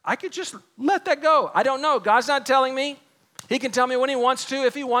 I could just let that go. I don't know. God's not telling me. He can tell me when he wants to,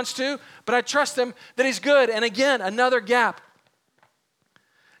 if he wants to, but I trust him that he's good. And again, another gap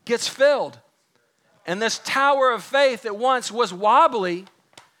gets filled. And this tower of faith that once was wobbly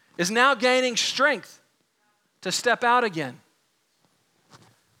is now gaining strength to step out again.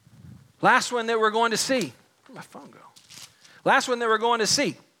 Last one that we're going to see. Where'd my phone go? Last one that we're going to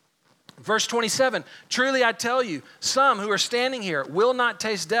see. Verse 27, truly I tell you, some who are standing here will not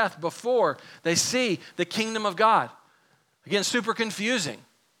taste death before they see the kingdom of God. Again, super confusing.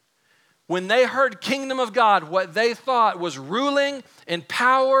 When they heard kingdom of God, what they thought was ruling in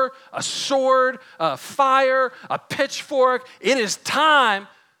power, a sword, a fire, a pitchfork. It is time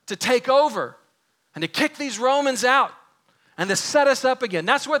to take over and to kick these Romans out and to set us up again.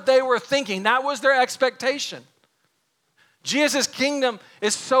 That's what they were thinking. That was their expectation. Jesus' kingdom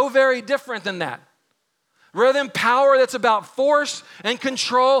is so very different than that. Rather than power that's about force and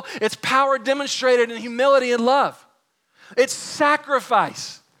control, it's power demonstrated in humility and love. It's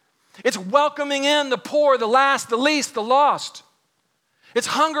sacrifice. It's welcoming in the poor, the last, the least, the lost. It's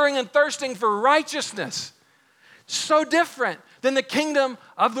hungering and thirsting for righteousness. So different than the kingdom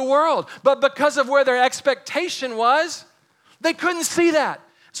of the world. But because of where their expectation was, they couldn't see that.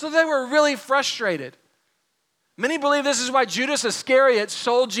 So they were really frustrated. Many believe this is why Judas Iscariot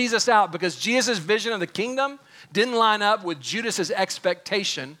sold Jesus out, because Jesus' vision of the kingdom didn't line up with Judas's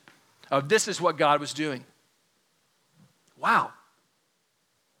expectation of this is what God was doing. Wow.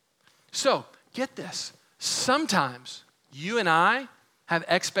 So, get this. Sometimes you and I have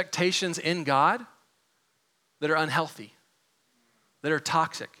expectations in God that are unhealthy, that are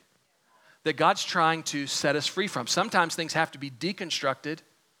toxic, that God's trying to set us free from. Sometimes things have to be deconstructed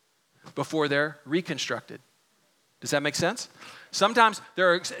before they're reconstructed. Does that make sense? Sometimes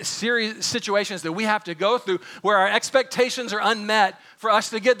there are serious situations that we have to go through where our expectations are unmet for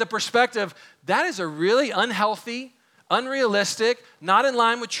us to get the perspective. That is a really unhealthy, unrealistic, not in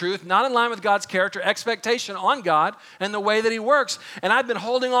line with truth, not in line with God's character, expectation on God and the way that He works. And I've been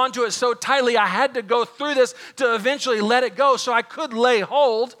holding on to it so tightly, I had to go through this to eventually let it go so I could lay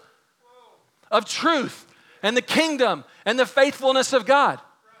hold of truth and the kingdom and the faithfulness of God.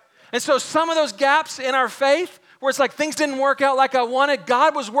 And so some of those gaps in our faith, where it's like things didn't work out like I wanted,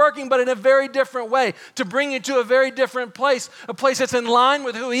 God was working, but in a very different way to bring you to a very different place, a place that's in line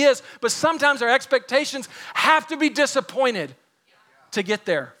with who He is. But sometimes our expectations have to be disappointed to get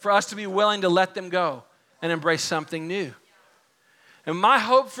there, for us to be willing to let them go and embrace something new. And my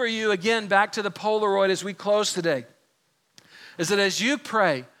hope for you, again, back to the Polaroid as we close today, is that as you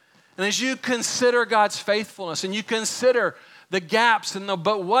pray and as you consider God's faithfulness and you consider the gaps and the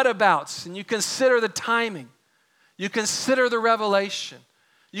but whatabouts, and you consider the timing, you consider the revelation,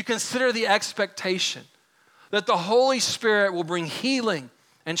 you consider the expectation, that the Holy Spirit will bring healing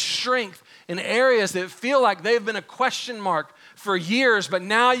and strength in areas that feel like they've been a question mark for years, but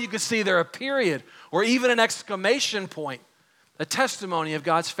now you can see they're a period or even an exclamation point, a testimony of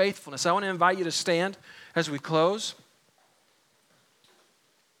God's faithfulness. I want to invite you to stand as we close.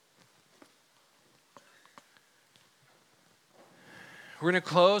 We're going to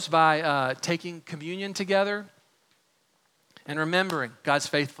close by taking communion together and remembering God's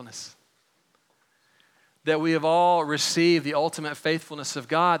faithfulness. That we have all received the ultimate faithfulness of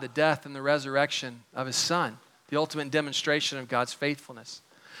God, the death and the resurrection of His Son, the ultimate demonstration of God's faithfulness.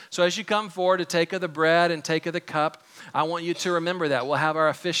 So as you come forward to take of the bread and take of the cup, I want you to remember that. We'll have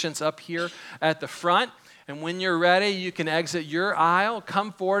our officiants up here at the front, and when you're ready, you can exit your aisle,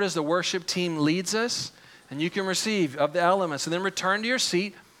 come forward as the worship team leads us, and you can receive of the elements, and then return to your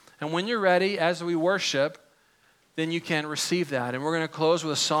seat, and when you're ready, as we worship, then you can receive that. And we're going to close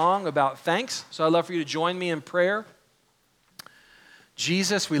with a song about thanks. So I'd love for you to join me in prayer.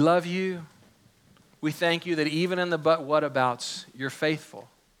 Jesus, we love you. We thank you that even in the but whatabouts, you're faithful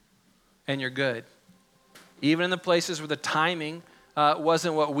and you're good. Even in the places where the timing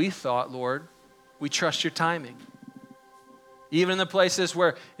wasn't what we thought, Lord, we trust your timing. Even in the places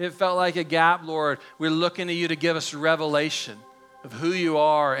where it felt like a gap, Lord, we're looking to you to give us revelation of who you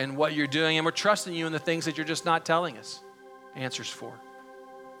are and what you're doing, and we're trusting you in the things that you're just not telling us answers for.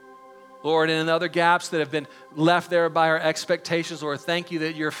 Lord, and in other gaps that have been left there by our expectations, Lord, thank you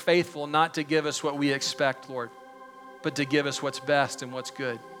that you're faithful not to give us what we expect, Lord, but to give us what's best and what's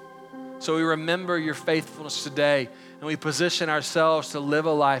good. So we remember your faithfulness today, and we position ourselves to live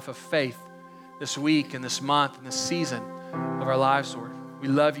a life of faith this week and this month and this season of our lives, Lord. We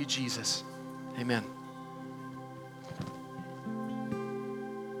love you, Jesus. Amen.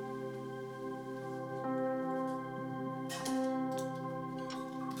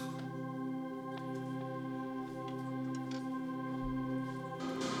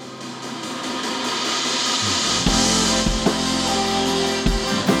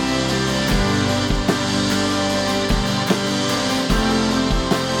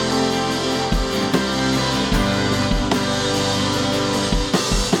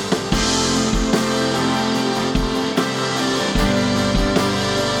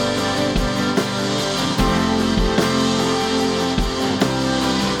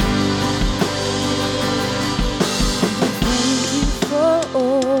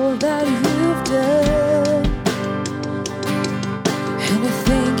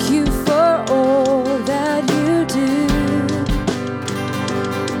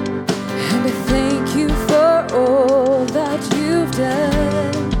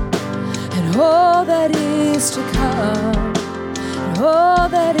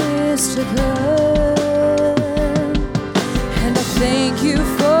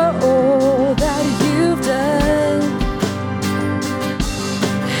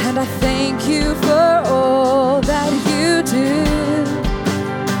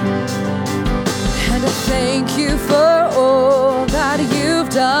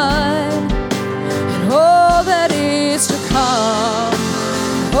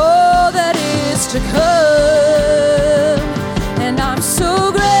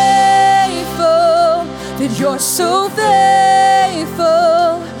 You're so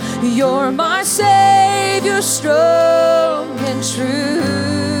faithful. You're my Savior, strong and true.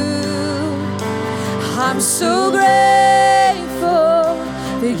 I'm so grateful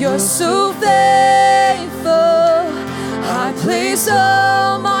you're so faithful. I place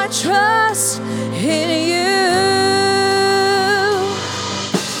all my trust in you.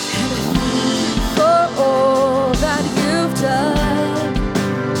 And for all that you've done,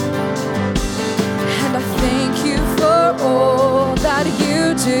 and I thank you for all that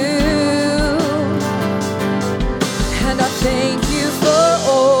you do, and I thank you for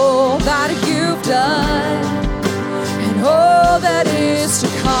all that you've done, and all that is to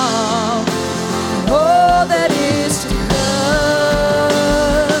come, and all that is to come.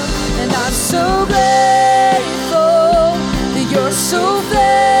 And I'm so grateful that you're so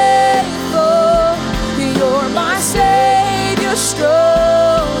faithful. You're my Savior,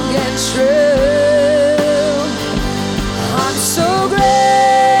 strong and true. I'm so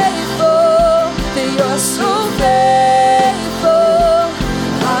grateful that you're so faithful.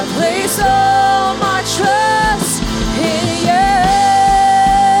 I place all my trust in you.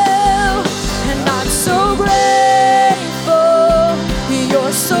 And I'm so grateful that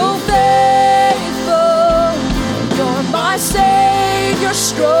you're so faithful. You're my Savior,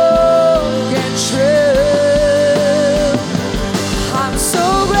 strong and true. I'm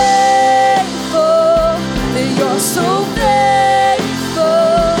so grateful that you're so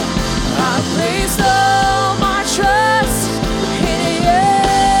faithful. I place all my trust in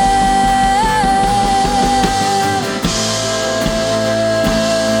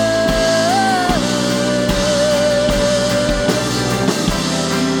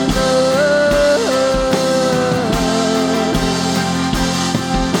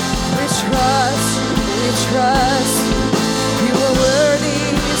We trust, you are worthy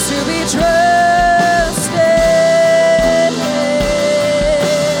to be trusted.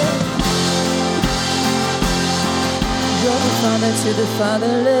 You're the father to the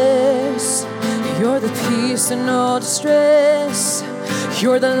fatherless. You're the peace in all distress.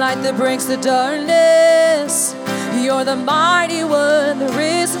 You're the light that breaks the darkness. You're the mighty one, the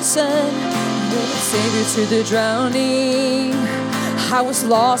risen Son. You're the Savior to the drowning. I was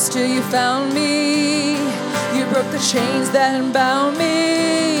lost till you found me. You broke the chains that bound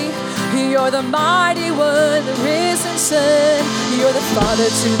me. You're the mighty one, the risen Son. You're the father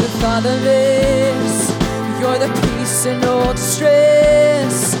to the fatherless. You're the peace in all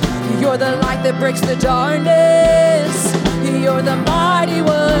distress. You're the light that breaks the darkness. You're the mighty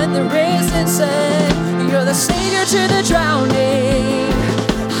one, the risen Son. You're the Savior to the drowning.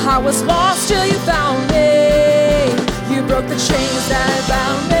 I was lost till you found me. You broke the chains that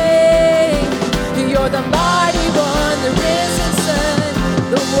bound me. You're the mighty one, the risen Son,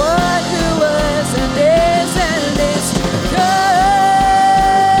 the one who was and is to come.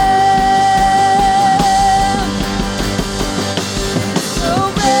 So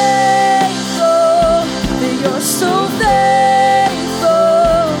grateful that you're so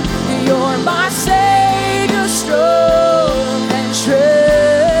faithful. You're my Savior, strong and true.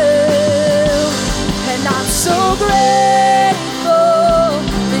 And I'm so grateful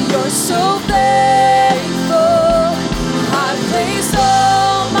that you're so faithful. I place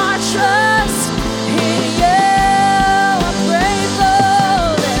all my trust in you. I'm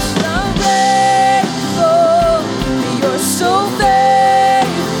grateful that I'm grateful that you're so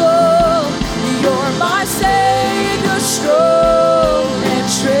faithful. You're my Savior, strong and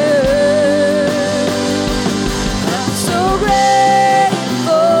true. I'm so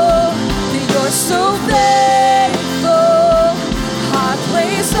grateful that you're so faithful. I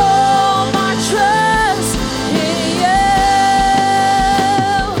place all my trust in you.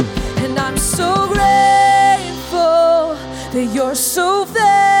 And I'm so grateful that you're so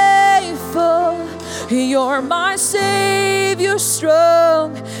faithful. You're my Savior,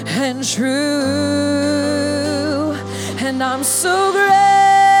 strong and true. And I'm so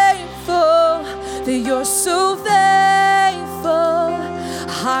grateful that you're so faithful.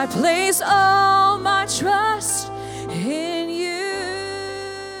 I place all my trust